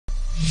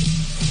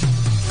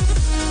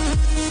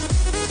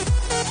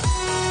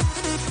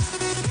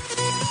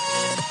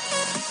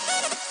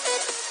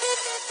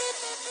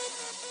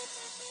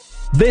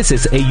This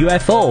is a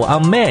UFO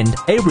unmanned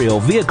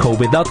aerial vehicle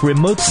without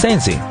remote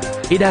sensing.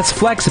 It has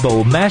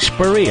flexible mesh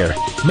barrier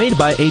made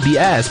by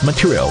ABS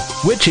material,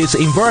 which is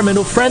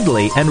environmental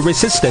friendly and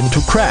resistant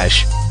to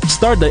crash.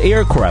 Start the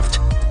aircraft.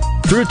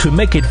 Through to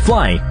make it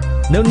fly.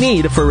 No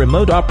need for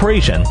remote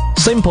operation.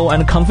 Simple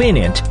and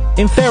convenient.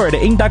 Infrared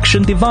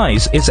induction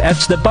device is at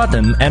the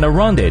bottom and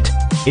around it.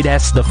 It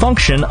has the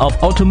function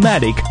of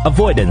automatic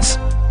avoidance.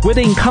 With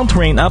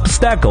encountering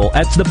obstacle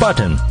at the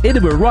bottom,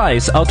 it will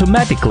rise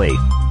automatically.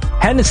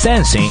 Hand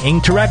sensing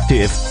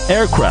interactive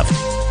aircraft.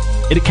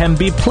 It can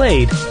be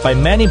played by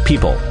many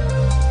people.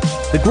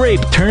 The grip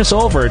turns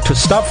over to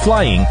stop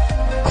flying.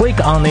 Click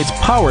on its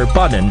power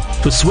button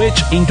to switch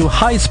into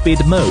high-speed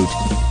mode.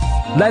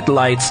 LED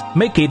lights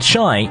make it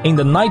shine in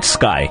the night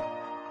sky.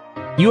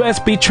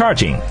 USB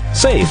charging,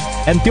 safe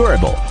and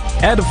durable.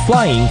 Add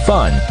flying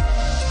fun.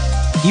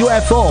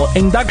 UFO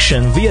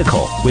induction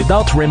vehicle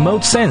without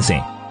remote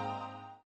sensing.